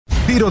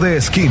Tiro de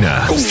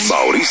Esquina con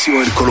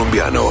Mauricio el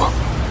Colombiano.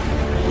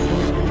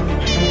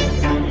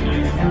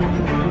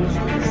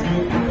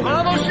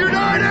 ¡Vamos, United!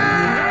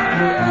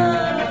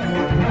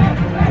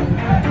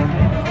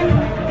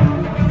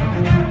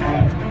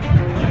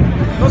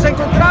 Nos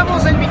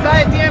encontramos en mitad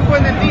de tiempo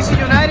en el DC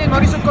United,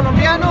 Mauricio el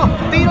Colombiano,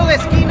 Tiro de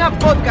Esquina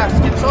Podcast,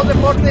 el Sol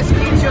Deportes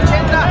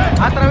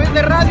 1580 a través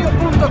de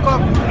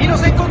radio.com. Y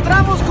nos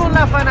encontramos con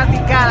la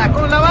fanaticada,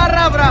 con la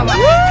barra brava.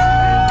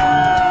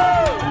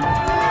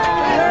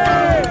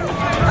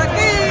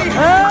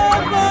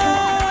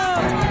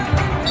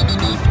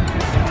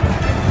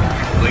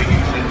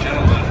 Ladies and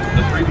gentlemen,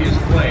 the previous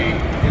play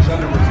is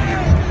under review.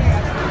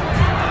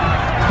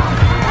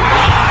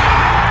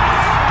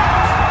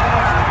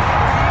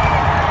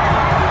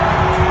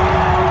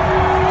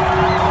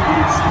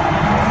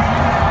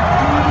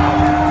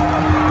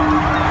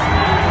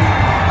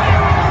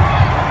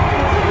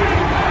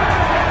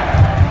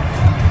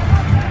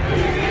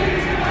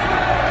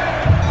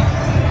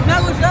 Me ha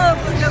gustado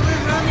porque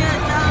Will Ronnie ha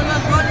echado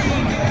los goles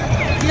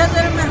y es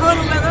el mejor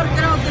jugador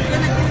creo que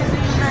tiene aquí en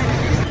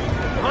United.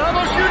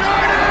 ¡Vamos, United!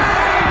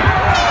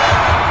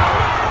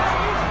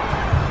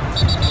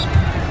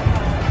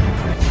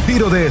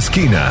 Tiro de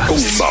Esquina con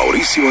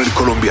Mauricio el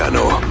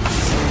Colombiano.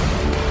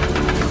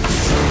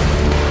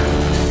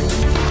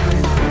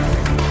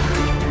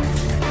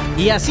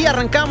 Y así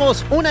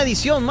arrancamos una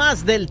edición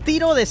más del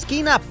Tiro de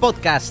Esquina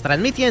Podcast,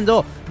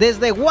 transmitiendo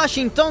desde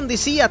Washington,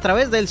 D.C. a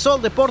través del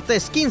Sol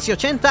Deportes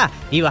 1580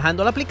 y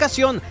bajando la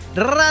aplicación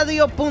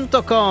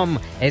radio.com.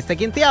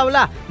 Quien te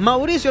habla,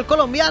 Mauricio el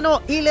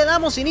Colombiano, y le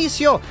damos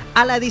inicio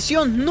a la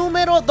edición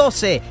número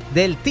 12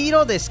 del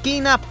Tiro de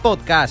Esquina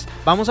Podcast.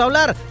 Vamos a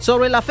hablar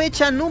sobre la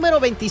fecha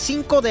número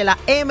 25 de la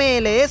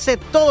MLS,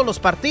 todos los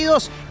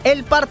partidos,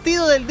 el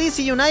partido del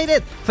DC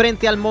United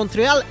frente al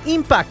Montreal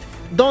Impact,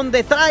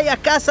 donde trae a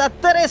casa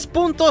 3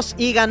 puntos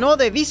y ganó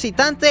de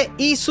visitante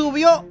y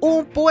subió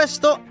un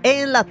puesto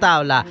en la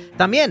tabla.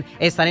 También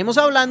estaremos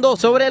hablando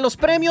sobre los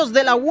premios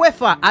de la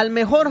UEFA al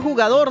mejor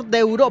jugador de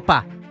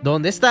Europa,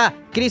 donde está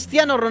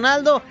Cristiano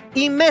Ronaldo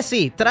y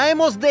Messi.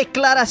 Traemos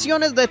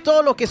declaraciones de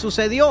todo lo que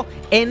sucedió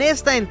en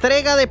esta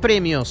entrega de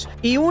premios.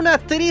 Y una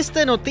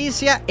triste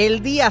noticia: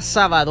 el día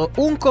sábado,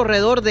 un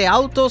corredor de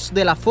autos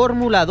de la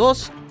Fórmula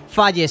 2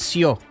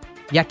 falleció.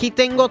 Y aquí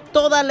tengo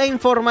toda la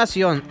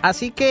información,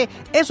 así que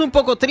es un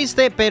poco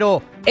triste,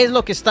 pero es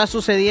lo que está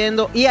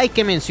sucediendo y hay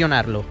que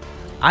mencionarlo.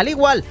 Al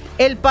igual,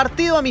 el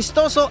partido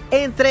amistoso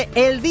entre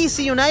el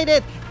DC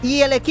United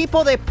y el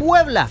equipo de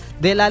Puebla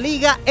de la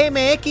Liga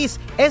MX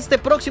este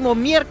próximo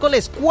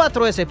miércoles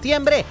 4 de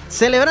septiembre,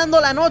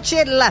 celebrando la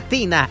Noche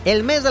Latina,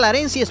 el mes de la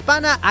herencia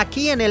hispana,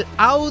 aquí en el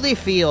Audi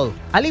Field.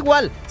 Al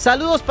igual,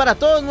 saludos para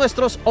todos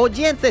nuestros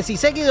oyentes y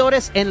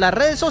seguidores en las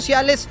redes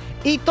sociales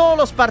y todos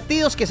los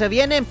partidos que se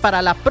vienen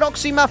para la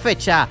próxima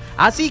fecha.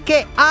 Así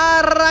que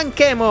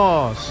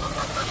arranquemos.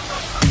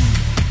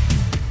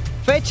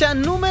 Fecha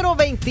número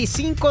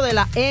 25 de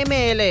la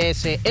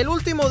MLS, el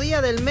último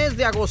día del mes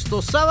de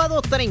agosto,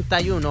 sábado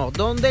 31,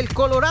 donde el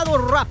Colorado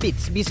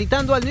Rapids,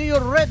 visitando al New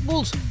York Red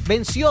Bulls,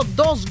 venció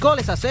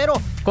 2-0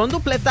 con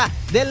dupleta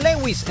de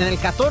Lewis en el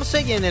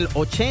 14 y en el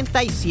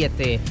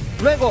 87.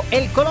 Luego,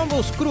 el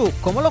Columbus Crew,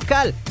 como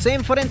local, se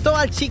enfrentó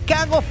al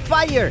Chicago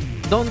Fire,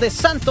 donde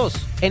Santos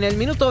en el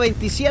minuto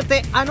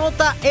 27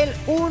 anota el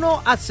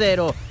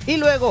 1-0. Y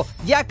luego,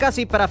 ya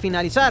casi para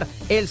finalizar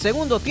el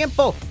segundo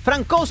tiempo,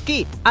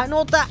 Frankowski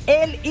anota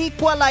el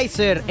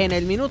equalizer en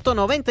el minuto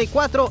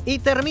 94 y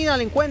termina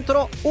el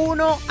encuentro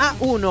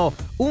 1-1.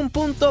 Un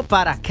punto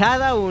para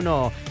cada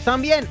uno.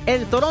 También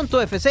el Toronto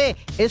FC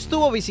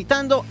estuvo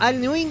visitando al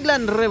New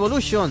England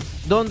Revolution,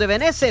 donde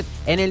Beneset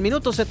en el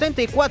minuto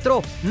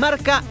 74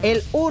 marca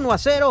el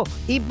 1-0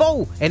 y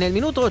Bow en el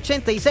minuto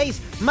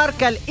 86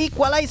 marca el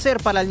equalizer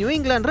para el New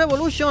England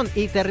Revolution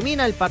y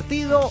termina el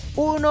partido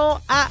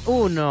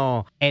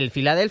 1-1. El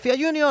Philadelphia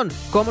Union,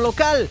 como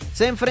local,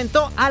 se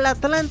enfrentó al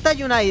Atlanta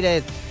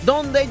United,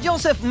 donde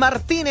Joseph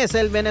Martínez,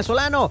 el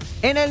venezolano,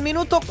 en el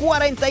minuto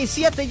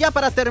 47, ya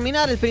para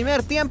terminar el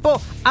primer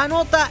tiempo,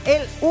 anota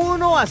el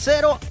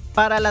 1-0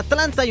 para el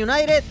Atlanta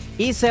United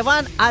y se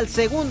van al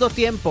segundo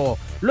tiempo.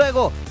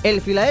 Luego,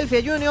 el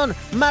Philadelphia Union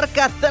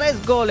marca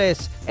 3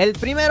 goles. El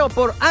primero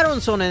por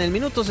Aronson en el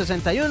minuto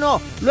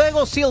 61,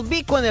 luego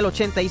Silvico en el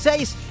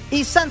 86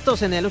 y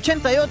Santos en el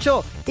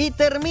 88, y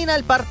termina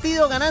el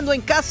partido ganando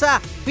en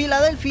casa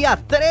Filadelfia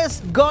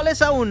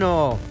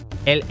 3-1.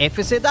 El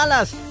FC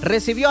Dallas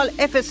recibió al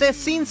FC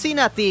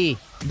Cincinnati,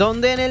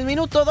 donde en el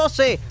minuto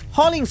 12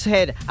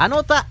 Hollingshead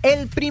anota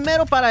el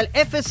primero para el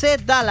FC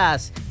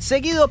Dallas,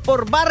 seguido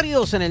por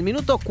Barrios en el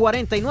minuto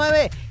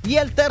 49 y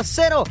el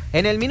tercero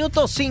en el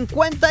minuto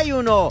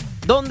 51,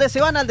 donde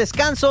se van al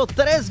descanso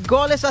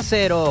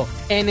 3-0.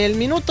 En el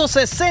minuto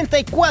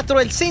 64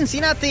 el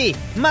Cincinnati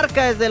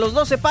marca desde los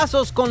 12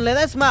 pasos con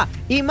Ledesma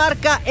y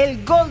marca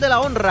el gol de la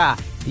honra.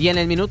 Y en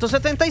el minuto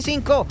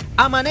 75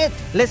 a Manet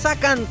le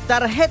sacan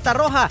tarjeta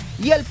roja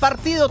y el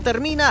partido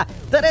termina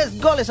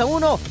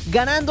 3-1,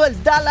 ganando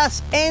el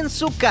Dallas en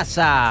su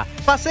casa.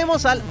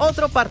 Pasemos al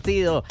otro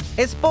partido,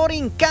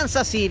 Sporting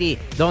Kansas City,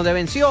 donde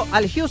venció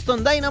al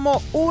Houston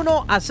Dynamo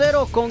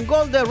 1-0 con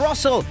gol de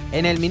Russell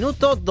en el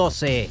minuto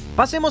 12.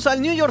 Pasemos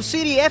al New York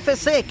City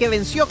FC, que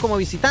venció como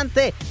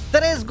visitante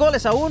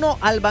 3-1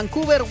 al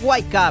Vancouver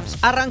Whitecaps.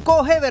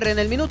 Arrancó Heber en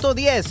el minuto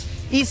 10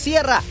 y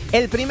cierra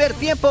el primer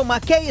tiempo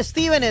McKay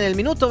Steven en el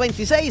minuto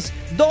 26,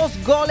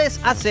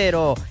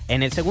 2-0.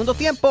 En el segundo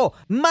tiempo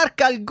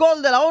marca el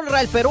gol de la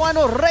honra el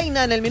peruano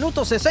Reina en el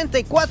minuto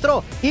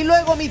 64 y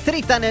luego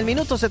Mitrita en el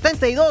minuto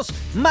 72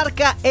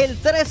 marca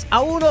el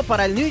 3-1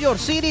 para el New York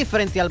City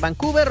frente al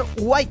Vancouver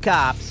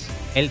Whitecaps.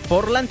 El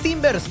Portland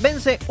Timbers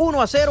vence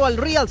 1-0 al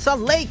Real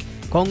Salt Lake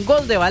con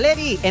gol de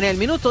Valeri en el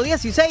minuto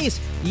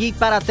 16 y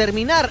para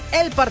terminar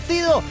el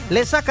partido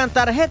le sacan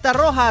tarjeta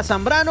roja a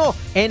Zambrano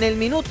en el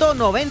minuto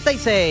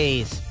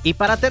 96. Y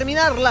para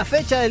terminar la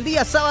fecha del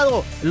día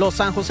sábado, los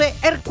San Jose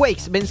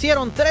Earthquakes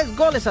vencieron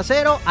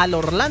 3-0 al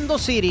Orlando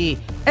City.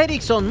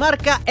 Eriksson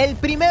marca el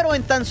primero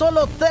en tan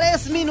solo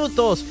 3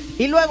 minutos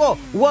y luego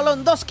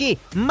Wolondowski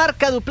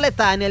marca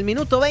dupleta en el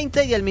minuto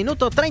 20 y el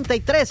minuto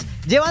 33,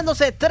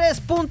 llevándose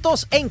 3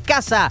 puntos en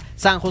casa.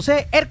 San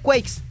Jose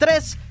Earthquakes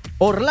 3,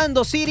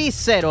 Orlando City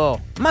 0.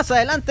 Más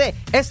adelante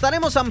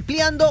estaremos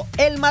ampliando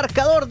el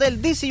marcador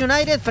del DC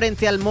United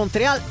frente al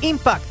Montreal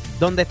Impact,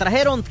 donde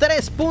trajeron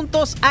 3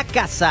 puntos a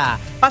casa.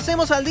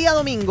 Pasemos al día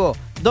domingo,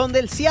 donde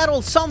el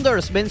Seattle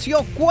Sounders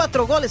venció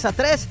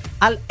 4-3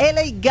 al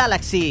LA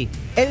Galaxy.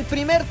 El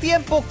primer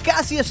tiempo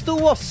casi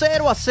estuvo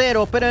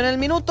 0-0, pero en el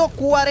minuto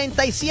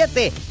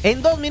 47,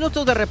 en 2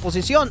 minutos de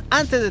reposición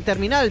antes de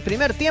terminar el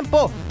primer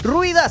tiempo,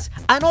 Ruidas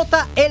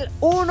anota el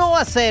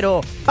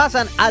 1-0.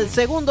 Pasan al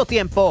segundo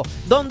tiempo,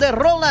 donde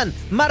Roland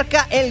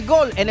marca el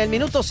gol en el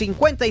minuto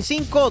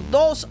 55,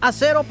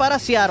 2-0 para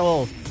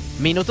Seattle.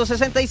 Minuto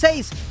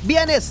 66,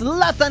 viene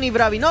Zlatan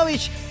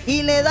Ibrahimovic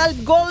y le da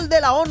el gol de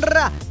la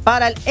honra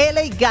para el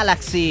LA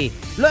Galaxy.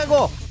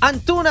 Luego,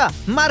 Antuna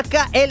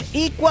marca el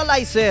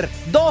equalizer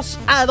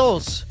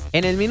 2-2.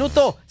 En el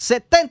minuto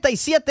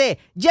 77,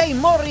 Jay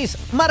Morris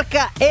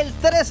marca el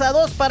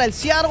 3-2 para el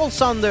Seattle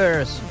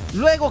Sounders.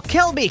 Luego,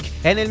 Kelvik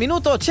en el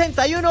minuto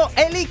 81,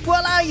 el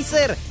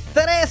equalizer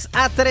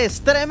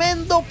 3-3,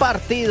 tremendo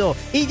partido.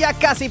 Y ya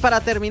casi para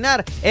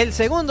terminar el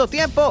segundo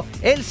tiempo,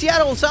 el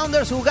Seattle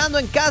Sounders jugando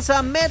en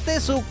casa mete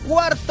su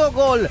cuarto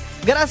gol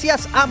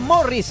gracias a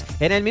Morris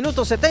en el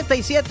minuto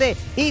 77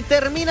 y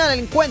termina el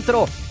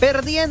encuentro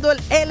perdiendo el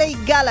LA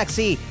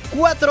Galaxy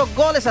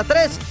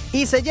 4-3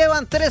 y se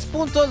llevan 3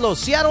 puntos los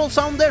Seattle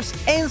Sounders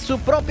en su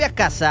propia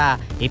casa.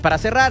 Y para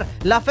cerrar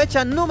la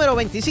fecha número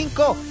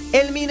 25,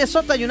 el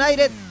Minnesota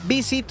United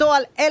visitó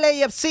al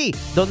LAFC,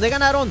 donde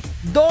ganaron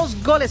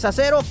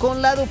 2-0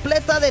 con la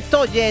dupleta de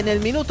Toye en el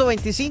minuto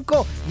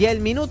 25 y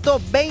el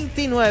minuto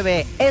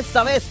 29.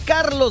 Esta vez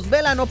Carlos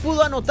Vela no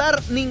pudo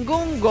anotar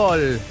ningún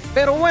gol.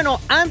 Pero bueno,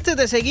 antes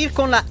de seguir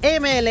con la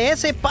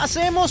MLS,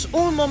 pasemos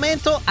un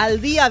momento al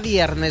día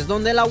viernes,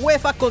 donde la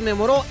UEFA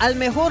conmemoró al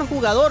mejor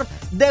jugador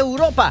de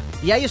Europa.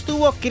 Y ahí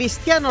estuvo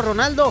Cristiano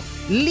Ronaldo,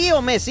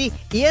 Leo Messi,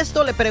 y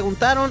esto le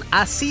preguntaron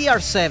a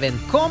CR7,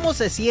 ¿cómo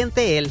se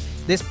siente él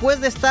después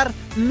de estar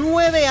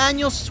 9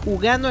 años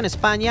jugando en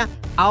España,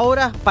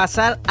 ahora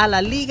pasar a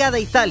la Liga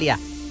de Italia?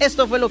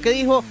 Esto fue lo que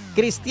dijo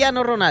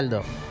Cristiano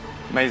Ronaldo.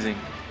 Amazing.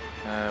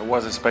 It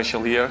was a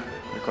special year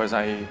because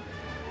I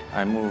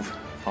moved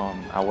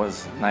from, I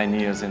was 9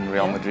 years in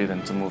Real Madrid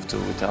and to move to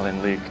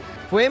Italian League.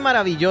 Fue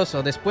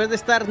maravilloso. Después de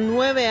estar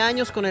 9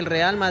 años con el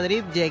Real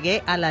Madrid,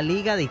 llegué a la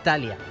Liga de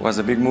Italia. It was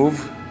a big move,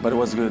 but it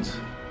was good.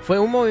 Fue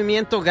un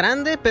movimiento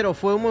grande, pero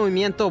fue un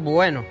movimiento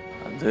bueno.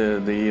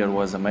 The year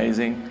was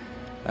amazing.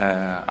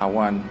 I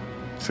won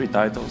 3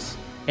 titles.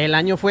 El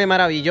año fue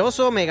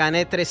maravilloso. Me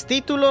gané 3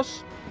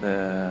 títulos.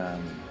 The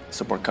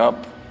Super Cup,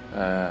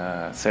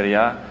 Serie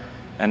A,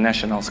 and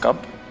Nationals Cup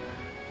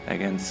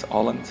against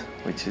Holland,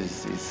 which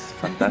is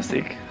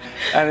fantastic.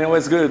 And it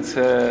was good.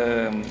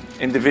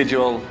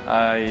 Individual,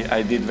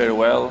 I did very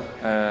well,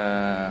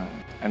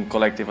 and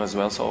collective as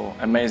well. So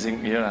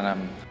amazing year,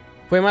 and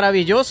Fue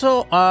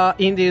maravilloso.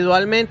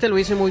 Individualmente lo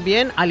hice muy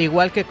bien, al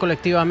igual que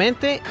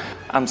colectivamente.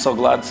 I'm so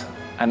glad.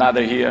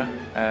 Another year,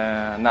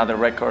 another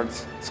record.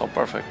 So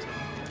perfect.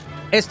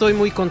 Estoy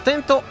muy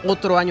contento.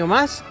 Otro año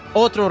más,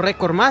 otro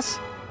récord más.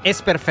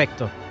 Es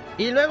perfecto.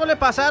 Y luego le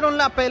pasaron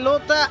la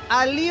pelota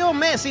a Leo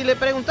Messi. Le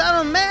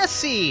preguntaron,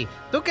 Messi,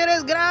 tú que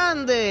eres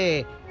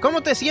grande,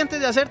 ¿cómo te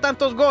sientes de hacer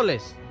tantos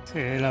goles? Sí,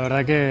 la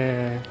verdad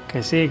que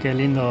sí, que es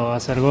lindo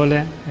hacer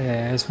goles.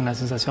 Es una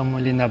sensación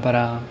muy linda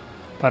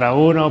para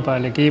uno, para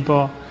el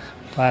equipo,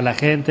 para la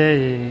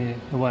gente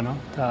y bueno,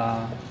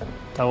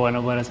 está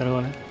bueno poder hacer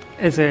goles.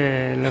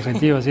 Ese es el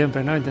objetivo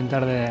siempre, ¿no?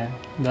 Intentar de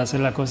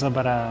hacer las cosas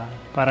para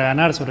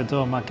ganar, sobre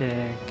todo, más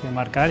que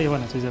marcar. Y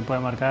bueno, si se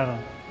puede marcar,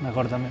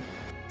 mejor también.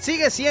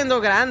 Sigue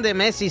siendo grande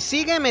Messi,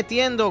 sigue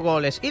metiendo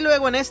goles. Y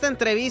luego en esta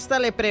entrevista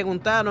le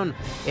preguntaron,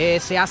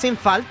 ¿se hacen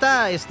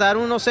falta estar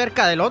uno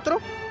cerca del otro?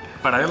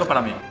 ¿Para él o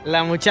para mí?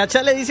 La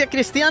muchacha le dice a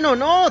Cristiano,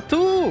 no,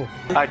 tú.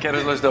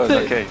 ¿Quieres los dos?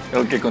 Ok,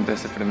 el que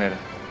conteste primero.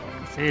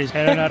 Sí,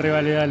 era una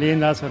rivalidad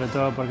linda, sobre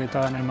todo porque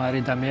estaba en el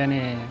Madrid también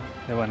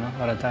y bueno,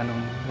 ahora está en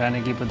un gran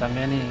equipo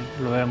también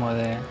y lo vemos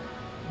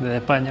desde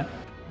España.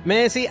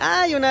 Messi,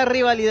 hay una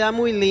rivalidad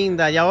muy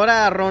linda y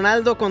ahora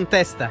Ronaldo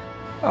contesta.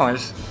 No,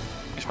 es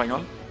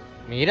español.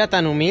 Mira,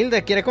 tan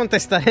humilde, quiere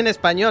contestar en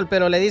español,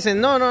 pero le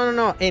dicen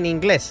no, en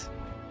inglés.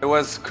 I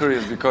was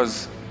curious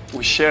because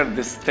we shared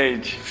the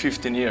stage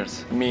 15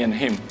 years, me and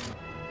him.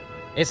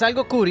 Es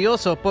algo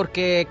curioso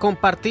porque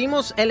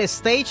compartimos el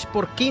stage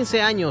por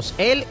 15 años,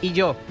 él y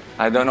yo.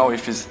 I don't know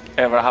if it's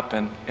ever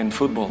happened in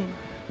football.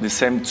 The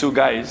same two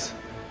guys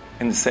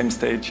in the same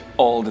stage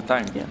all the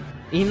time. Yeah.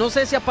 Y no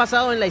sé si ha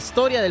pasado en la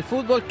historia del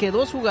fútbol que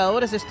dos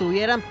jugadores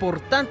estuvieran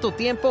por tanto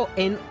tiempo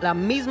en la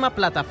misma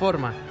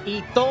plataforma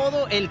y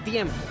todo el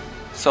tiempo.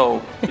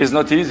 So it's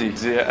not easy,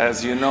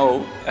 as you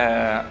know,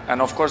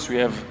 and of course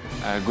we have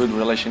a good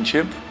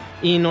relationship.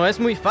 Y no es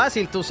muy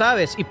fácil, tú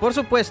sabes, y por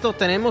supuesto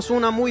tenemos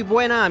una muy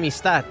buena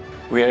amistad.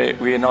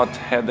 We not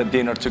had a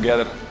dinner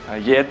together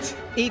yet.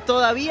 Y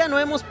todavía no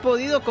hemos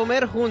podido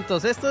comer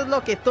juntos. Esto es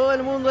lo que todo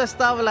el mundo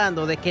está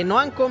hablando, de que no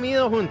han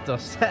comido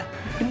juntos.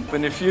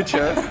 In the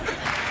future, it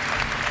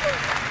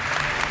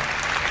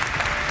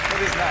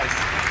is nice.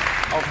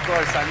 Of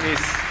course,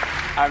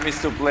 I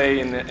miss to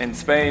play in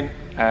Spain.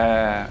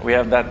 We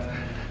have that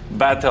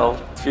battle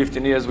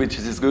 15 years, which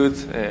is good.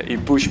 He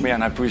pushed me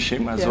and I push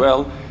him as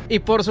well. Y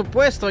por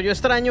supuesto, yo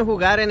extraño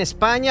jugar en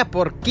España.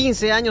 Por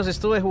 15 años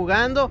estuve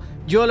jugando.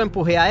 Yo lo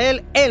empujé a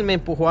él me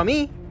empujó a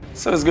mí.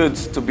 So it's good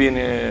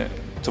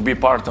to be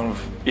part of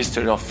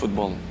history of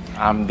football.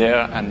 I'm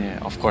there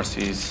and of course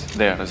he's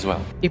there as well.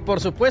 Y por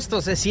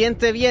supuesto, se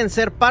siente bien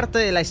ser parte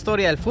de la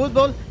historia del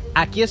fútbol.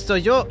 Aquí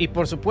estoy yo y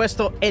por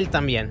supuesto él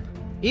también.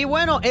 Y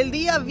bueno, el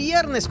día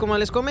viernes, como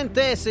les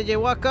comenté, se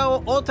llevó a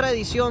cabo otra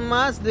edición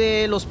más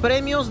de los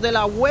premios de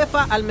la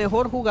UEFA al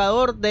mejor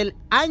jugador del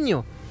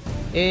año.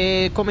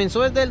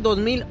 Comenzó desde el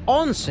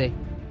 2011,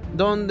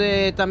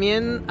 donde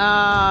también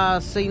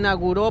se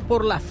inauguró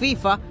por la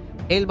FIFA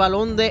el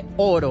Balón de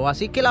Oro.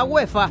 Así que la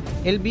UEFA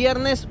el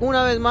viernes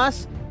una vez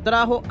más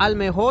trajo al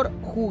mejor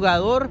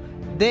jugador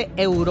de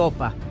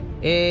Europa.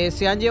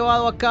 Se han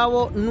llevado a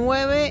cabo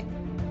 9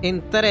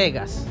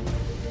 entregas.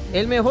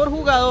 El mejor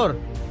jugador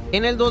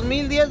en el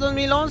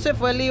 2010-2011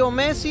 fue Leo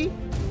Messi.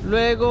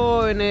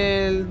 Luego en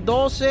el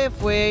 12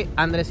 fue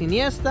Andrés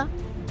Iniesta.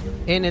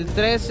 En el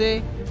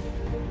 13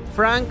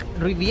 Frank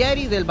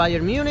Ribery del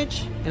Bayern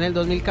Múnich. En el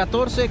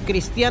 2014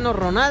 Cristiano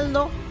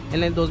Ronaldo.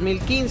 En el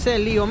 2015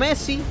 Leo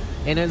Messi.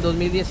 En el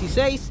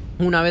 2016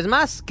 una vez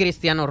más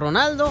Cristiano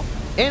Ronaldo.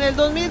 En el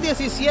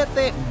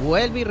 2017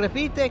 vuelve y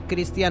repite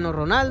Cristiano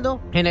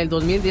Ronaldo. En el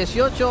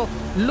 2018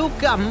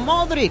 Luka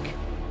Modric.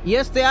 Y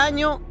este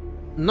año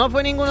no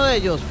fue ninguno de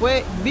ellos,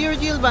 fue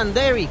Virgil van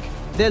Dijk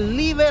del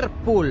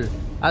Liverpool.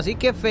 Así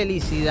que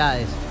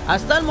felicidades.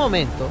 Hasta el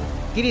momento,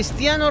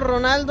 Cristiano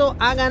Ronaldo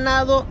ha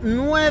ganado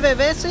 9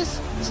 veces,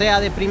 sea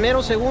de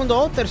primero, segundo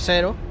o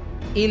tercero,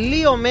 y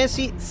Leo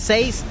Messi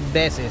 6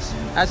 veces.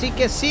 Así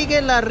que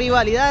siguen las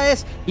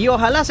rivalidades y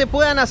ojalá se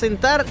puedan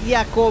asentar y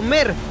a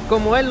comer,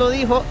 como él lo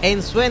dijo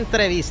en su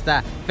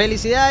entrevista.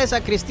 Felicidades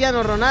a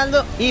Cristiano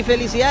Ronaldo y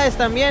felicidades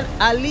también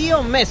a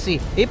Leo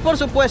Messi. Y por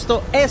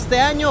supuesto, este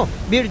año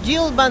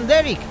Virgil van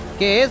Dijk,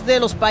 que es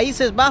de los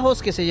Países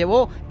Bajos, que se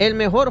llevó el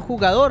mejor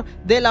jugador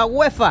de la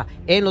UEFA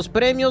en los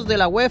premios de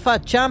la UEFA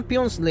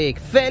Champions League.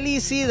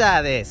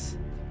 ¡Felicidades!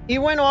 Y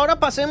bueno, ahora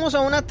pasemos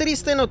a una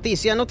triste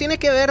noticia. No tiene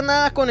que ver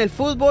nada con el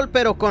fútbol,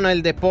 pero con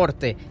el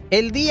deporte.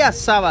 El día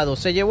sábado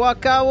se llevó a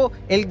cabo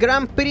el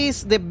Grand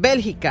Prix de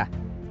Bélgica,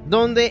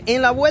 donde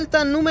en la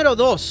vuelta número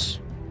 2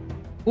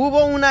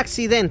 hubo un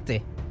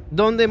accidente,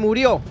 donde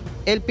murió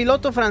el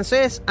piloto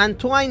francés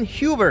Antoine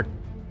Hubert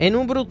en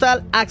un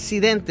brutal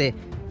accidente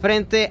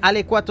frente al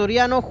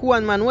ecuatoriano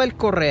Juan Manuel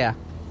Correa.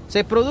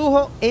 Se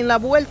produjo en la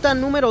vuelta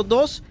número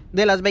 2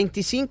 de las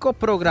 25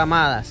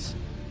 programadas.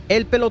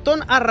 El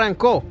pelotón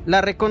arrancó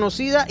la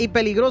reconocida y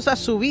peligrosa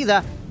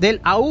subida del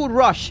AU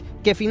Rush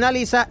que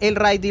finaliza el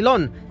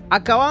Raidillon.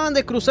 Acababan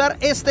de cruzar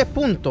este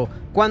punto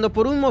cuando,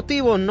 por un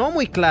motivo no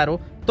muy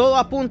claro, todo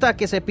apunta a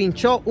que se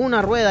pinchó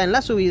una rueda en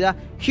la subida.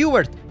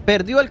 Hubert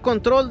perdió el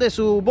control de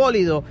su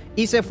bólido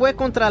y se fue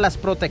contra las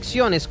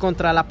protecciones,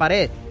 contra la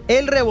pared.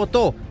 Él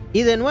rebotó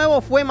y de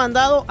nuevo fue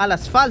mandado al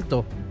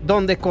asfalto,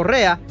 donde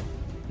Correa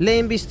le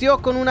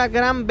embistió con una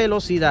gran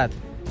velocidad.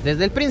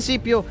 Desde el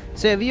principio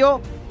se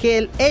vio que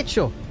el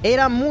hecho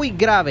era muy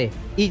grave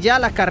y ya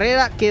la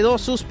carrera quedó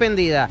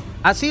suspendida.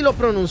 Así lo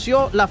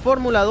pronunció la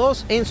Fórmula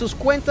 2 en sus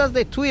cuentas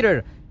de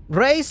Twitter.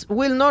 Race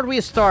will not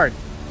restart.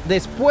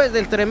 Después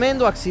del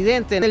tremendo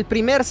accidente en el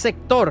primer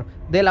sector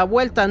de la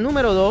vuelta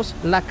número 2,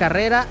 la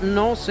carrera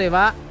no se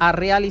va a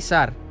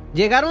realizar.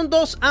 Llegaron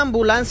 2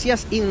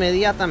 ambulancias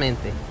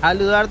inmediatamente al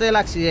lugar del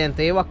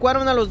accidente.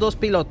 Evacuaron a los 2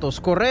 pilotos.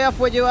 Correa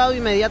fue llevado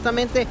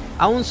inmediatamente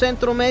a un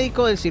centro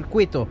médico del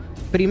circuito,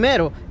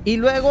 primero y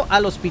luego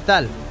al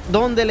hospital,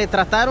 donde le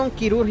trataron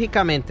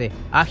quirúrgicamente.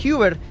 A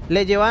Hubert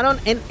le llevaron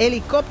en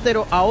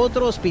helicóptero a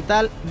otro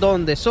hospital,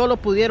 donde solo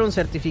pudieron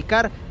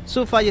certificar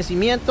su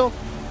fallecimiento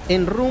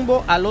en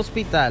rumbo al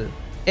hospital.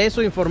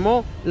 Eso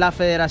informó la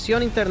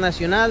Federación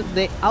Internacional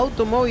de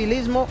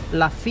Automovilismo,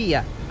 la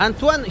FIA.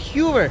 Antoine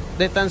Hubert,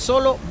 de tan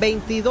solo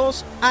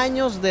 22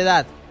 años de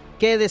edad.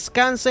 Que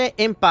descanse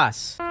en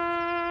paz.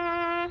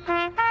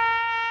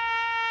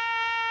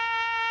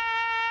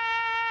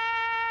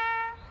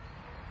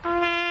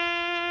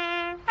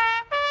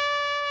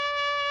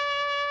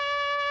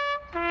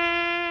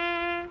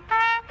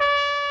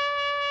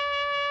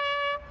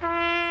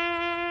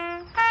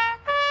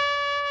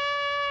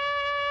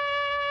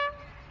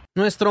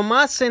 Nuestro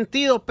más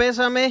sentido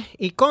pésame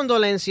y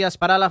condolencias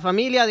para la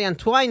familia de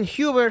Antoine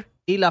Hubert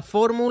y la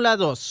Fórmula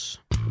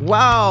 2.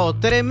 ¡Wow!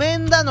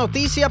 Tremenda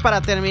noticia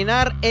para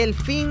terminar el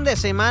fin de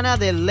semana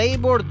del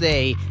Labor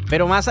Day.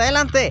 Pero más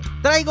adelante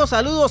traigo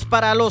saludos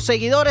para los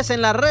seguidores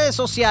en las redes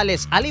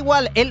sociales. Al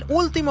igual, el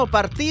último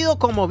partido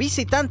como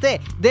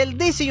visitante del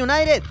DC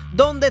United,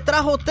 donde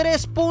trajo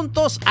 3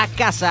 puntos a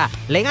casa.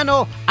 Le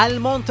ganó al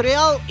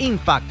Montreal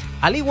Impact.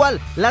 Al igual,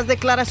 las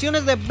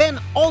declaraciones de Ben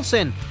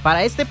Olsen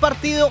para este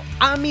partido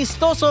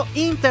amistoso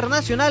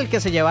internacional que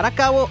se llevará a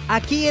cabo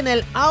aquí en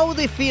el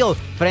Audi Field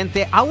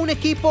frente a un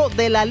equipo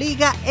de la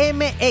Liga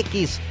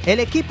MX, el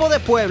equipo de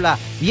Puebla.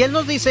 Y él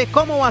nos dice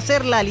cómo va a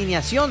ser la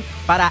alineación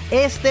para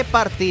este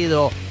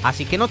partido.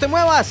 Así que no te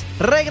muevas,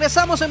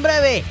 regresamos en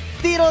breve.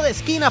 Tiro de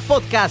Esquina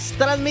Podcast,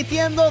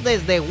 transmitiendo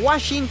desde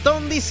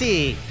Washington,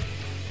 D.C.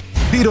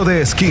 Tiro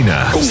de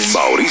Esquina con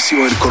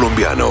Mauricio el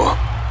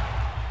Colombiano.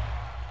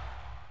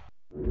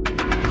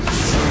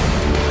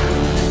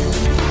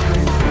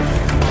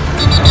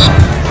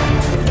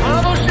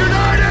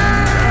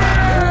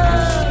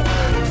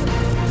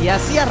 Y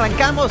así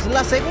arrancamos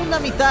la segunda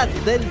mitad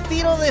del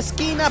Tiro de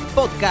Esquina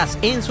Podcast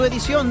en su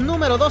edición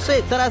número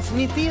 12,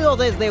 transmitido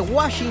desde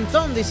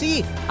Washington,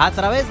 D.C. a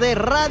través de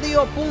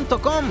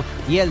radio.com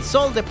y el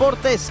Sol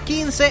Deportes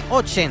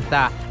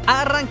 1580.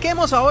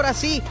 Arranquemos ahora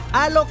sí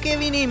a lo que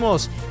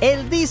vinimos.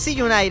 El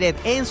DC United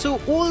en su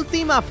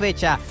última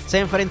fecha se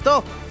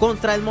enfrentó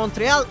contra el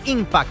Montreal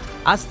Impact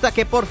hasta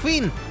que por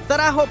fin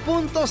trajo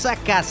puntos a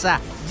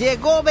casa.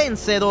 Llegó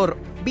vencedor,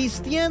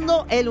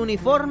 vistiendo el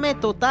uniforme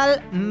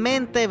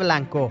totalmente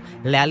blanco.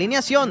 La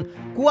alineación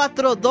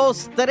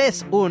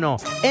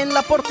 4-2-3-1. En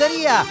la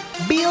portería,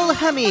 Bill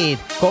Hamid.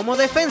 Como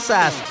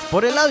defensas,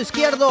 por el lado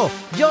izquierdo,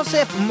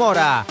 Joseph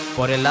Mora.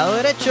 Por el lado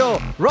derecho,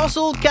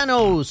 Russell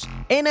Canoes.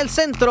 En el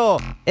centro,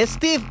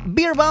 Steve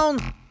Beerbaum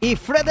y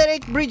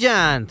Frederick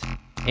Brillant.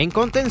 En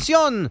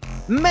contención,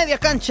 media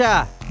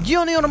cancha,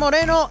 Junior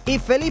Moreno y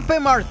Felipe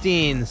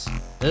Martins.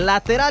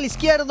 Lateral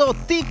izquierdo,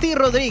 Titi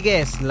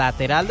Rodríguez.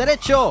 Lateral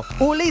derecho,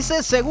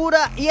 Ulises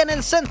Segura. Y en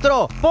el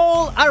centro,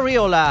 Paul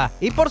Arriola.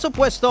 Y por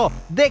supuesto,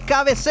 de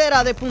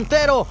cabecera de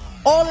puntero,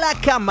 Ola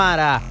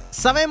Camara.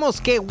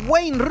 Sabemos que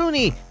Wayne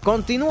Rooney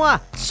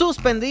continúa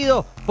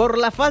suspendido por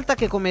la falta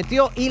que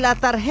cometió y la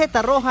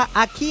tarjeta roja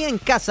aquí en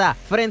casa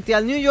frente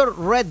al New York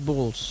Red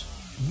Bulls.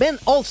 Ben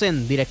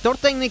Olsen, director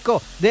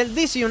técnico del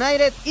DC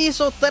United,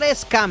 hizo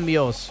 3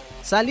 cambios.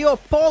 Salió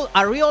Paul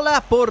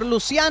Arriola por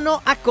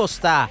Luciano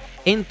Acosta.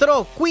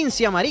 Entró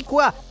Quincy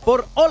Amaricua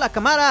por Ola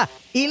Camara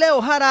y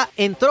Leo Jara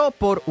entró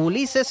por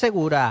Ulises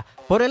Segura.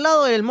 Por el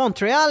lado del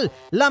Montreal,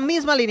 la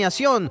misma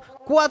alineación,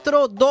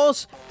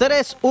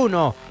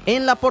 4-2-3-1.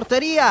 En la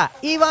portería,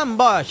 Ivan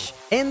Bosch.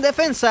 En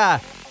defensa,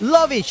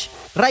 Lovich,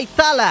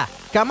 Raitala,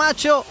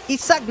 Camacho y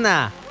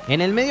Sagna. En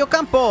el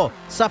mediocampo,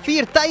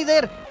 Zafir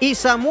Taider y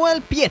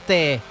Samuel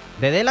Piete.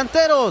 De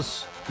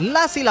delanteros,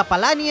 Lassi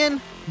Lapalanien,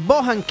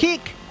 Bohan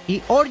Kik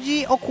y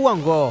Orgi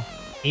Okuongo.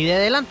 Y de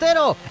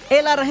delantero,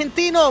 el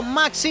argentino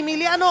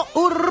Maximiliano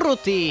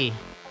Urruti.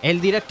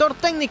 El director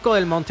técnico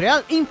del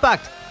Montreal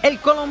Impact, el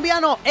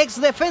colombiano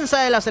ex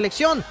defensa de la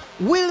selección,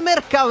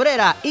 Wilmer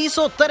Cabrera,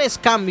 hizo 3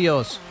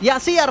 cambios. Y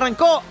así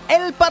arrancó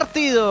el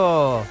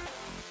partido.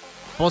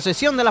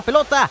 Posesión de la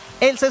pelota,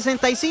 el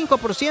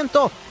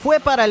 65% fue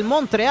para el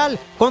Montreal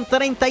con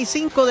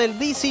 35% del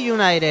DC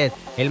United.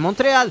 El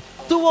Montreal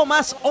tuvo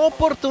más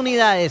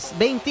oportunidades,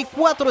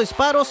 24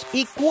 disparos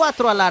y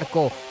 4 al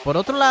arco. Por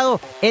otro lado,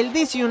 el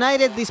DC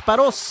United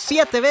disparó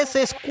 7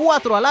 veces,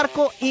 4 al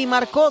arco y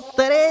marcó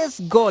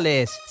 3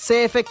 goles.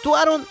 Se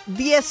efectuaron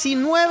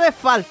 19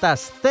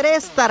 faltas,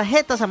 3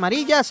 tarjetas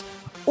amarillas,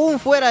 un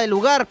fuera de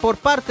lugar por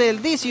parte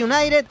del DC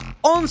United,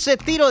 11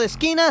 tiros de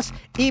esquinas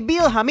y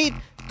Bill Hamid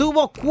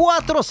tuvo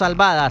 4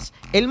 salvadas.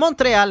 El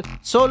Montreal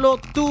solo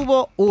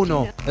tuvo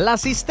 1. La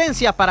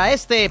asistencia para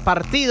este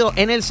partido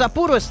en el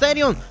Sapporo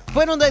Stadium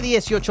fueron de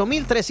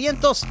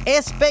 18,300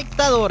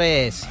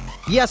 espectadores.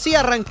 Y así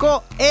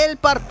arrancó el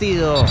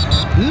partido.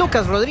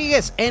 Lucas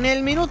Rodríguez en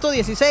el minuto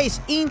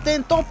 16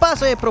 intentó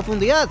pase de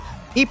profundidad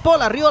y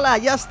Paul Arriola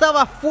ya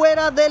estaba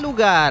fuera de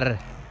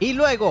lugar. Y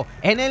luego,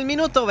 en el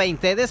minuto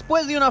 20,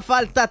 después de una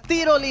falta,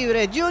 tiro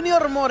libre,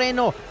 Junior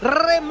Moreno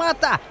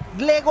remata,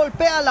 le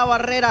golpea la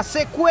barrera,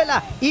 se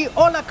cuela y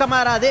Ola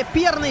Camara de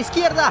pierna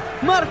izquierda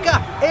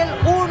marca el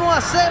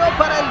 1-0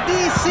 para el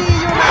DC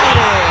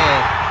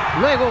United.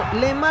 Luego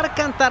le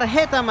marcan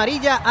tarjeta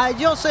amarilla a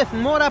Joseph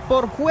Mora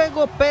por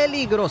juego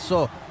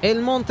peligroso.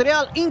 El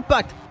Montreal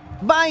Impact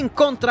va en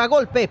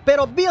contragolpe,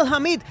 pero Bill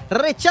Hamid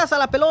rechaza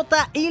la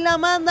pelota y la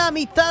manda a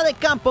mitad de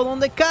campo,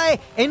 donde cae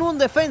en un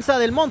defensa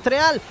del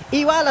Montreal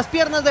y va a las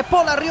piernas de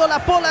Paul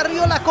Arriola. Paul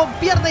Arriola con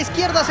pierna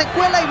izquierda se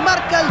cuela y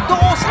marca el 2-0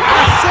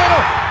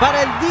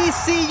 para el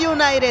DC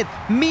United.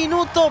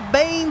 Minuto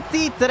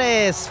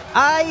 23.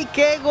 ¡Ay,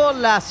 qué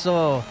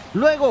golazo!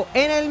 Luego,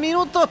 en el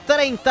minuto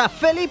 30,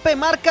 Felipe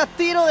marca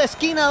tiro de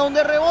esquina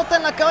donde rebota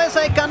en la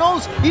cabeza de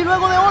Canoes y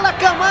luego de Ola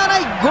Camara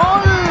y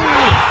gol.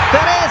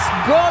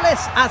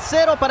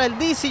 3-0 para el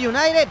DC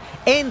United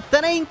en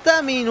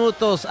 30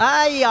 minutos.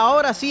 ¡Ay,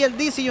 ahora sí el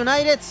DC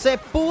United se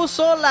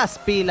puso las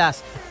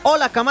pilas!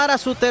 Ola Camara,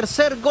 su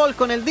tercer gol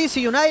con el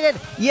DC United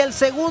y el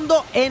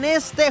segundo en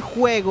este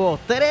juego.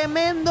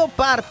 Tremendo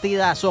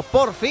partidazo.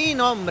 Por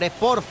fin, hombre,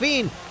 por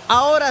fin.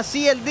 Ahora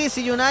sí el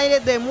DC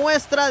United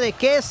demuestra de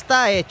qué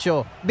está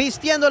hecho.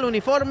 Vistiendo el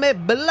uniforme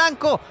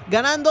blanco,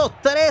 ganando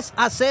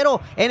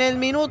 3-0 en el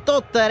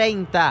minuto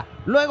 30.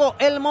 Luego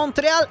el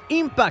Montreal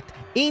Impact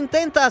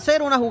intenta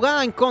hacer una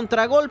jugada en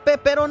contragolpe,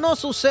 pero no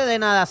sucede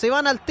nada. Se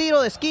van al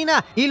tiro de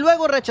esquina y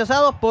luego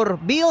rechazado por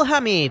Bill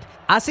Hamid.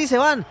 Así se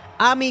van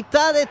a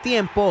mitad de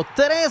tiempo.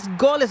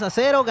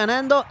 3-0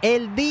 ganando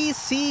el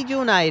DC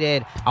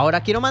United.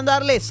 Ahora quiero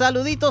mandarle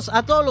saluditos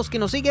a todos los que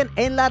nos siguen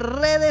en las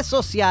redes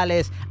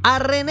sociales. A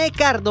René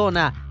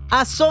Cardona,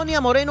 a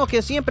Sonia Moreno,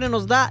 que siempre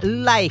nos da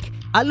like,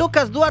 a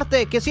Lucas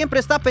Duarte, que siempre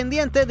está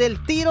pendiente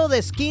del Tiro de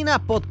Esquina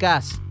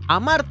podcast, a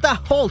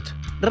Marta Holt,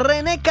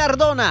 René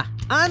Cardona,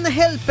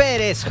 Ángel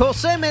Pérez,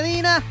 José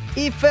Medina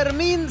y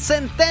Fermín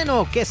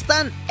Centeno, que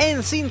están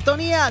en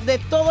sintonía de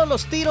todos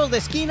los tiros de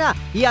esquina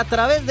y a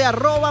través de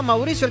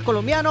 @Mauricio el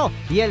Colombiano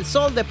y el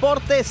Sol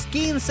Deportes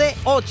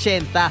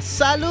 1580.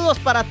 Saludos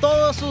para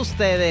todos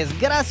ustedes.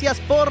 Gracias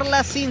por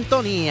la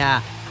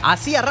sintonía.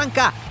 Así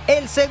arranca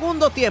el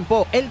segundo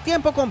tiempo, el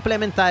tiempo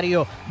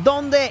complementario,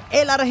 donde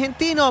el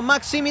argentino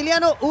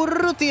Maximiliano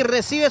Urruti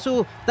recibe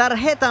su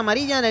tarjeta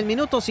amarilla en el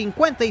minuto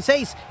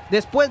 56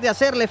 después de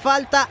hacerle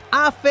falta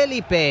a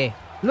Felipe.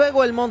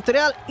 Luego el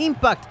Montreal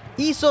Impact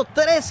hizo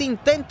 3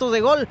 intentos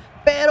de gol,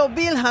 pero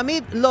Bill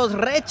Hamid los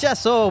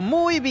rechazó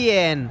muy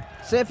bien.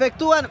 Se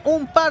efectúan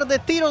un par de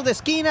tiros de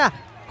esquina,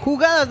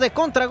 jugadas de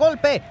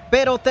contragolpe,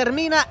 pero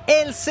termina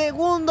el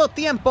segundo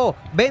tiempo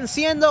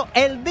venciendo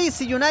el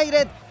DC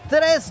United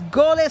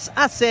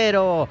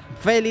 3-0.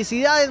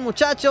 Felicidades,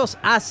 muchachos,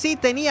 así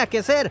tenía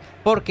que ser,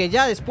 porque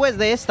ya después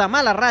de esta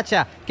mala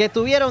racha que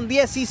tuvieron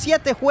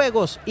 17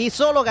 juegos y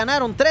solo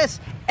ganaron 3,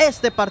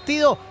 este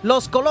partido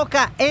los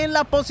coloca en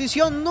la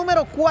posición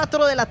número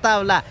 4 de la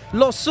tabla.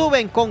 Los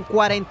suben con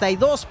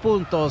 42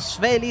 puntos.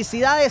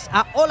 Felicidades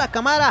a Ola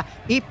Camara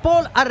y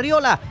Paul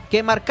Arriola,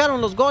 que marcaron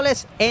los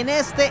goles en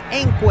este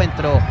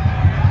encuentro.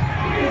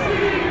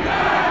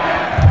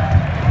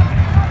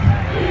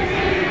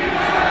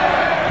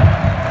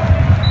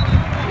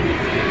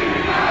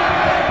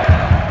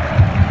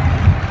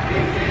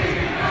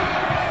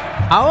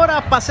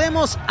 Ahora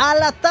pasemos a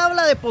la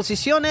tabla de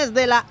posiciones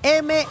de la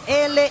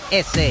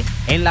MLS.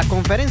 En la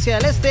Conferencia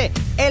del Este,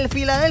 el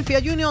Philadelphia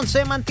Union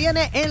se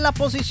mantiene en la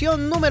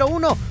posición número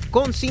 1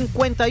 con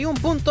 51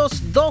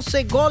 puntos,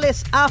 12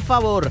 goles a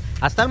favor.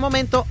 Hasta el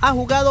momento ha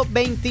jugado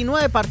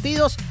 29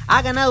 partidos,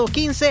 ha ganado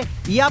 15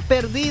 y ha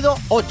perdido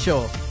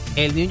 8.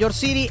 El New York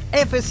City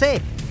FC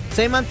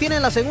se mantiene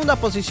en la segunda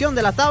posición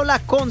de la tabla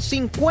con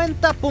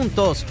 50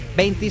 puntos,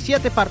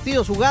 27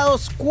 partidos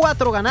jugados,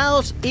 4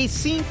 ganados y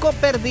 5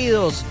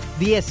 perdidos,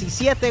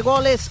 17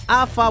 goles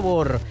a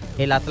favor.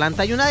 El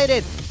Atlanta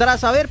United,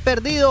 tras haber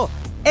perdido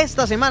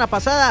esta semana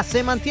pasada,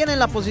 se mantiene en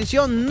la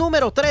posición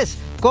número 3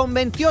 con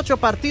 28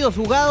 partidos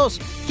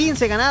jugados,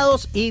 15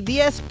 ganados y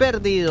 10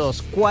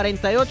 perdidos,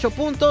 48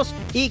 puntos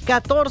y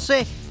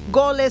 14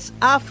 goles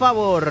a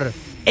favor.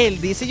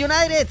 El DC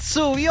United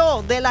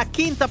subió de la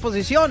quinta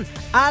posición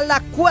a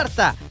la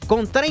cuarta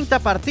con 30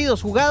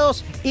 partidos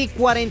jugados y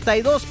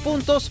 42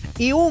 puntos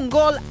y un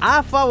gol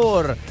a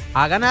favor.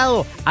 Ha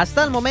ganado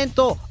hasta el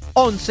momento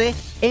 11,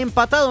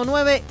 empatado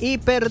 9 y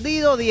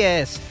perdido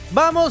 10.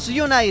 Vamos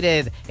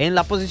United. En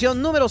la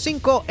posición número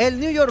 5, el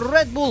New York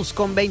Red Bulls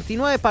con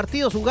 29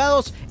 partidos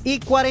jugados y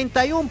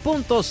 41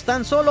 puntos,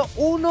 tan solo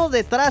uno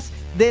detrás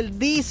del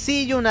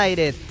DC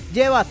United.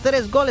 Lleva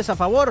 3 goles a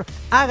favor,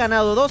 ha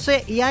ganado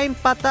 12 y ha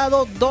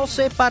empatado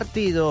 12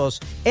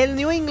 partidos. El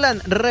New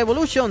England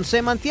Revolution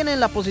se mantiene en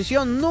la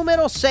posición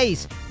número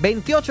 6,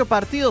 28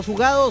 partidos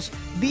jugados,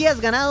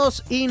 10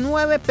 ganados y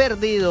 9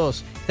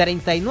 perdidos,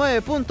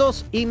 39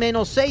 puntos y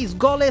menos 6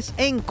 goles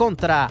en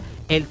contra.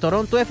 El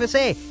Toronto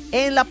FC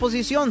en la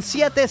posición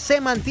 7 se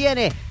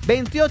mantiene,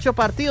 28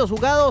 partidos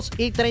jugados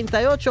y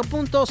 38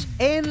 puntos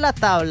en la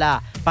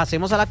tabla.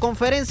 Pasemos a la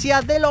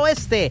Conferencia del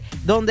Oeste,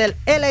 donde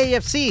el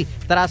LAFC,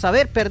 tras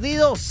haber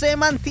perdido, se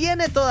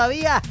mantiene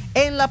todavía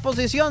en la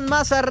posición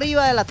más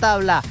arriba de la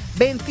tabla.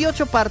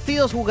 28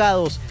 partidos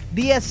jugados,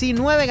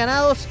 19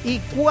 ganados y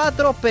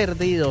 4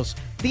 perdidos.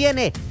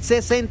 Tiene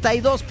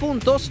 62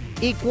 puntos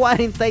y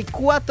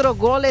 44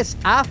 goles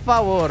a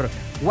favor.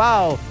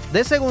 ¡Wow!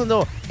 De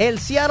segundo, el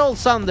Seattle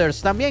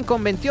Sounders, también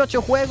con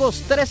 28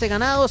 juegos, 13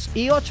 ganados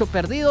y 8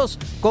 perdidos,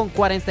 con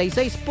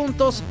 46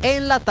 puntos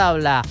en la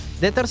tabla.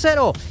 De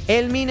tercero,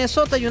 el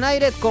Minnesota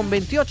United con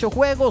 28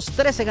 juegos,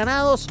 13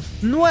 ganados,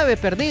 9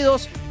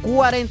 perdidos,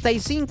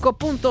 45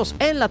 puntos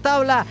en la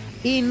tabla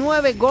y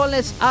 9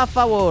 goles a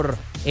favor.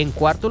 En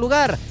cuarto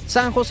lugar,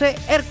 San José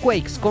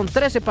Earthquakes con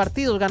 13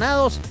 partidos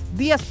ganados,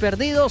 10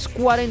 perdidos,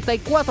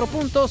 44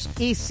 puntos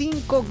y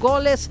 5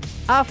 goles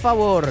a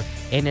favor.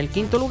 En el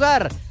quinto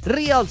lugar,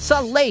 Real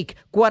Salt Lake,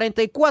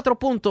 44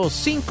 puntos,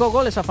 5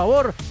 goles a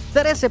favor,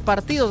 13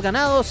 partidos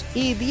ganados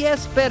y 10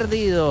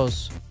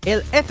 perdidos.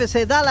 El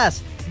FC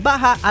Dallas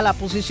baja a la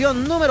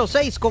posición número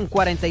 6 con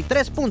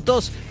 43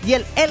 puntos y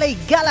el LA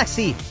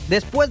Galaxy,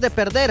 después de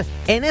perder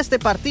en este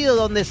partido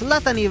donde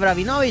Zlatan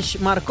Ibrahimovic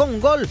marcó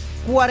un gol,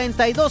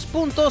 42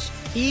 puntos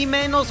y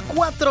menos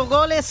 4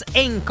 goles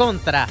en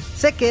contra,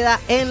 se queda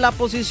en la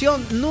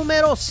posición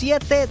número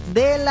 7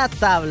 de la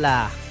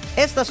tabla.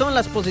 Estas son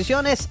las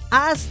posiciones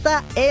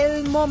hasta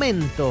el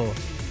momento.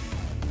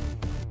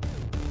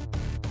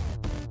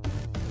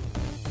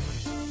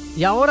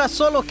 Y ahora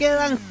solo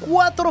quedan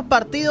 4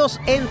 partidos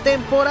en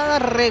temporada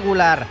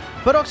regular.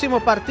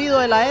 Próximo partido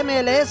de la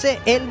MLS,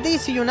 el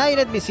DC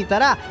United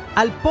visitará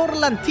al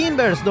Portland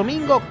Timbers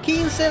domingo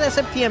 15 de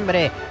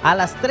septiembre a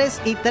las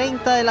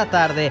 3:30 de la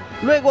tarde.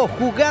 Luego,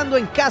 jugando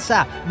en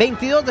casa,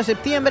 22 de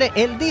septiembre,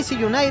 el DC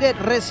United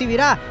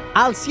recibirá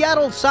al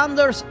Seattle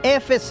Sounders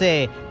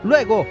FC.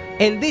 Luego,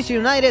 el DC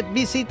United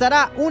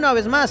visitará una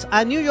vez más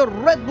a New York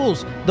Red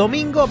Bulls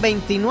domingo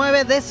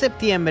 29 de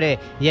septiembre.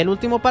 Y el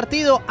último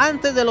partido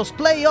antes de los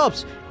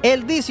playoffs,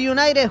 el DC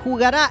United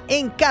jugará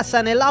en casa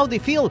en el Audi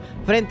Field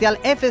frente al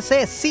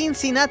FC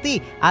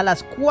Cincinnati a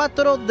las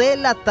 4 de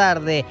la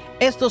tarde.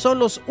 Estos son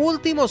los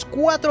últimos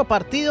 4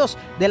 partidos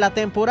de la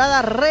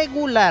temporada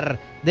regular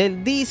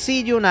del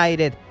DC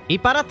United. Y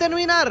para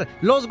terminar,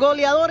 los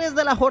goleadores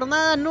de la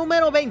jornada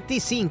número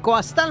 25.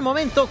 Hasta el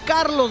momento,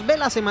 Carlos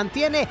Vela se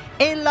mantiene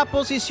en la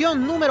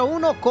posición número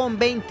 1 con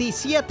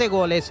 27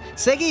 goles,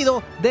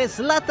 seguido de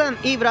Zlatan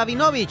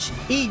Ibrahimovic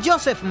y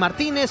Joseph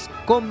Martínez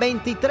con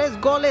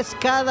 23 goles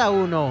cada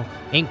uno.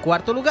 En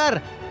cuarto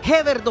lugar,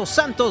 Heber Dos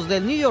Santos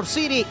del New York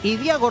City y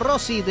Diego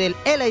Rossi del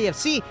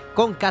LAFC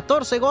con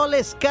 14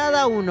 goles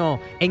cada uno.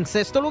 En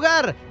sexto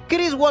lugar,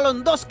 Chris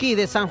Wolondowski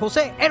de San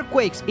José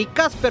Earthquakes y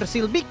Kasper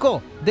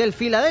Silvico del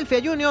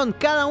Philadelphia Union,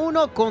 cada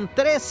uno con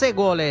 13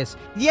 goles.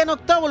 Y en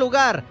octavo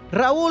lugar,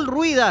 Raúl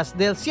Ruidas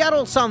del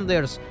Seattle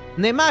Sounders,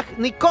 Nemanja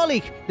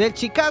Nikolic del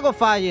Chicago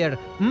Fire,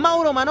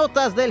 Mauro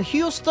Manotas del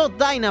Houston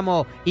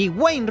Dynamo y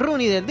Wayne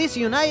Rooney del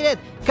DC United,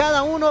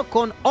 cada uno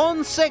con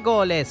 11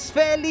 goles.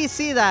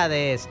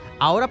 ¡Felicidades!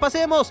 Ahora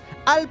pasemos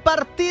al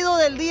partido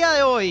del día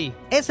de hoy.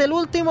 Es el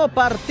último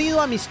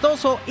partido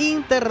amistoso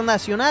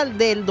internacional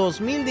del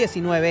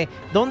 2019,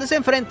 donde se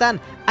enfrentan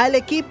al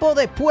equipo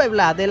de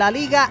Puebla de la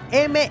Liga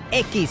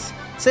MX,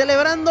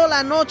 celebrando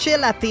la Noche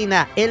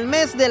Latina, el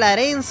mes de la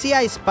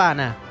herencia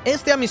hispana.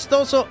 Este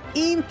amistoso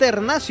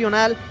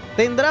internacional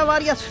tendrá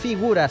varias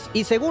figuras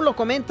y, según lo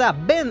comenta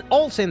Ben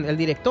Olsen, el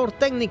director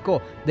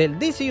técnico del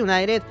DC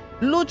United,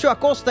 Lucho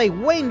Acosta y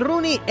Wayne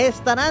Rooney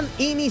estarán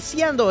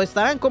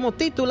como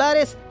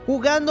titulares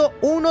jugando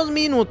unos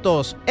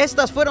minutos.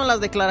 Estas fueron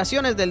las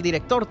declaraciones del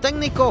director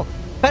técnico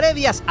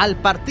previas al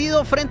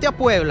partido frente a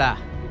Puebla.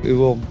 It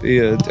will be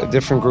a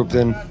different group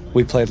than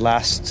we played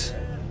last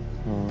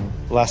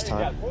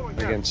time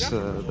against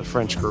the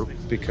French group,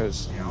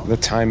 because the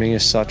timing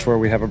is such where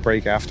we have a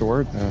break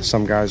afterward.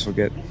 Some guys will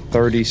get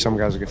 30, some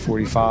guys will get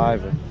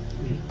 45.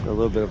 A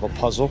little bit of a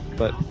puzzle,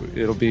 but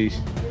it'll be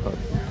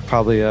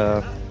probably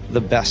the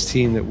best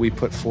team that we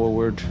put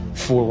forward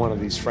for one of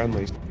these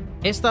friendlies.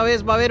 Esta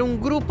vez va a haber un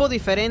grupo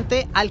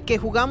diferente al que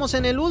jugamos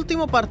en el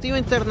último partido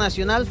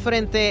internacional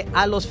frente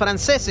a los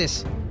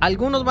franceses.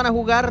 Algunos van a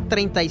jugar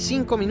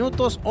 35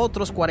 minutos,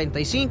 otros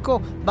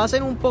 45. Va a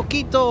ser un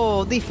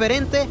poquito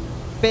diferente,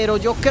 pero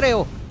yo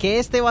creo que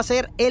este va a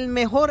ser el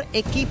mejor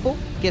equipo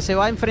que se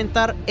va a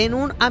enfrentar en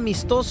un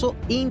amistoso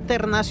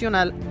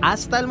internacional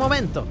hasta el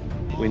momento.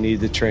 We need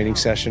the training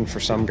session for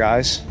some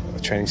guys. A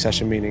training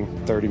session meaning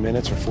 30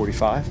 minutes or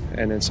 45,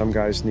 and then some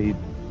guys need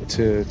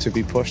to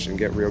be pushed and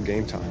get real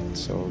game time.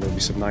 So there'll be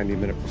some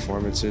 90-minute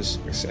performances.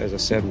 As I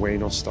said,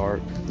 Wayne will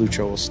start,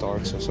 Lucho will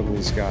start. So some of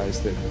these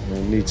guys that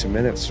need some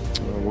minutes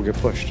will get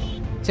pushed.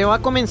 Se va a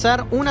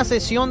comenzar una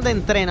sesión de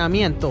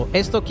entrenamiento.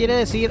 Esto quiere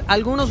decir,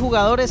 algunos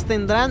jugadores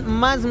tendrán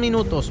más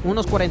minutos,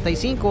 unos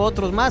 45,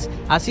 otros más,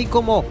 así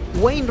como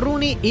Wayne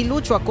Rooney y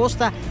Lucho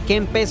Acosta, que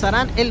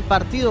empezarán el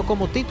partido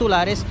como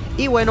titulares,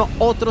 y bueno,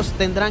 otros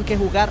tendrán que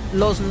jugar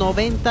los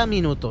 90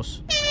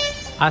 minutos.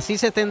 Así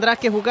se tendrá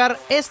que jugar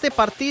este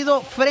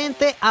partido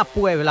frente a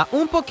Puebla.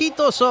 Un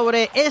poquito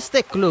sobre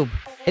este club.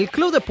 El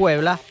club de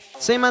Puebla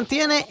se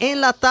mantiene en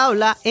la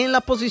tabla en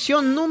la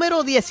posición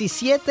número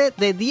 17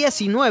 de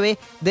 19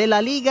 de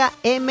la Liga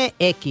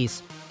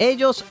MX.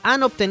 Ellos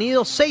han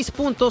obtenido 6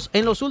 puntos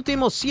en los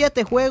últimos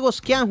 7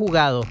 juegos que han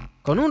jugado,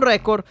 con un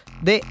récord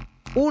de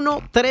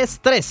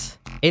 1-3-3.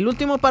 El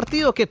último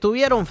partido que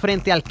tuvieron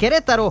frente al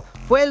Querétaro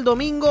fue el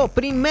domingo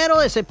 1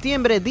 de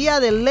septiembre, día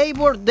del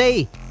Labor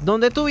Day,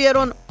 donde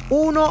tuvieron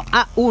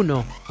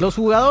 1-1. Los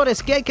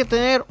jugadores que hay que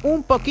tener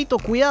un poquito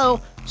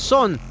cuidado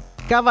son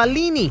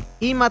Cavallini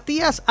y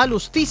Matías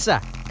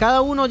Alustiza.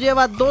 Cada uno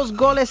lleva 2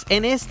 goles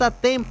en esta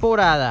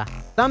temporada.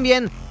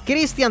 También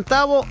Cristian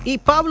Tabo y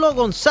Pablo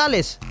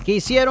González, que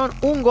hicieron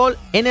un gol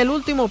en el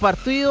último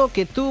partido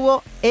que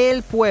tuvo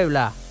el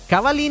Puebla.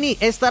 Cavallini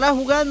estará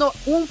jugando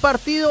un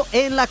partido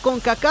en la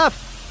CONCACAF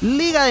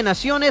Liga de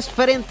Naciones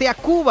frente a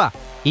Cuba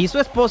y su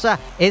esposa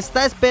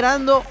está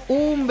esperando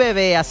un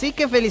bebé, así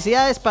que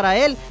felicidades para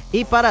él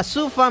y para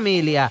su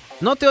familia.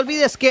 No te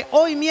olvides que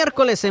hoy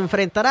miércoles se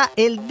enfrentará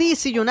el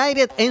DC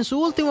United en su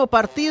último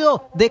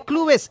partido de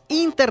clubes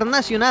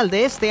internacional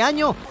de este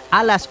año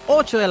a las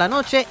 8 de la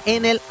noche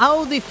en el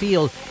Audi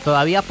Field.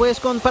 Todavía puedes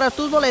comprar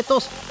tus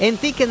boletos en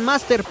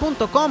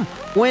ticketmaster.com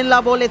o en la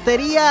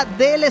boletería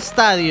del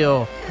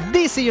estadio.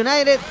 DC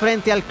United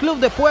frente al Club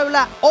de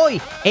Puebla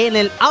hoy en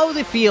el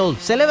Audi Field,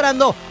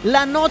 celebrando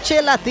la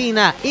Noche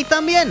Latina. Y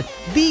también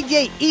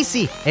DJ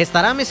Easy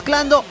estará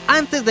mezclando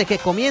antes de que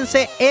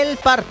comience el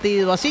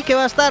partido, así que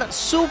va a estar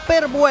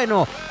súper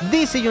bueno.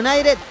 DC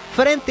United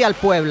frente al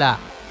Puebla.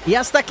 Y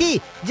hasta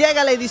aquí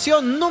llega la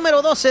edición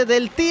número 12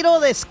 del Tiro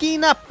de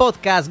Esquina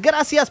Podcast.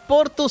 Gracias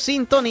por tu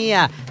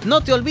sintonía.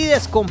 No te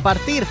olvides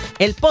compartir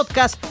el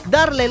podcast,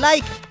 darle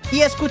like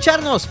y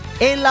escucharnos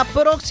en la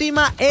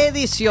próxima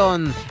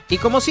edición. Y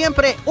como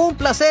siempre, un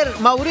placer,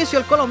 Mauricio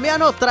el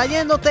Colombiano,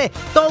 trayéndote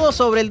todo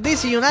sobre el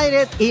DC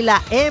United y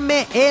la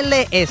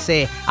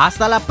MLS.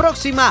 Hasta la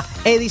próxima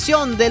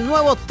edición del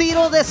nuevo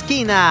Tiro de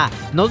Esquina.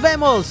 Nos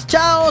vemos.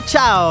 Chao,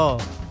 chao.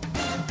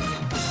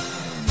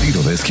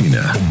 Tiro de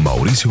Esquina con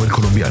Mauricio el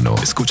Colombiano.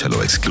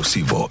 Escúchalo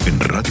exclusivo en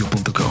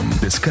radio.com.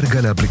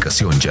 Descarga la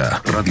aplicación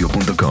ya.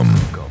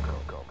 Radio.com.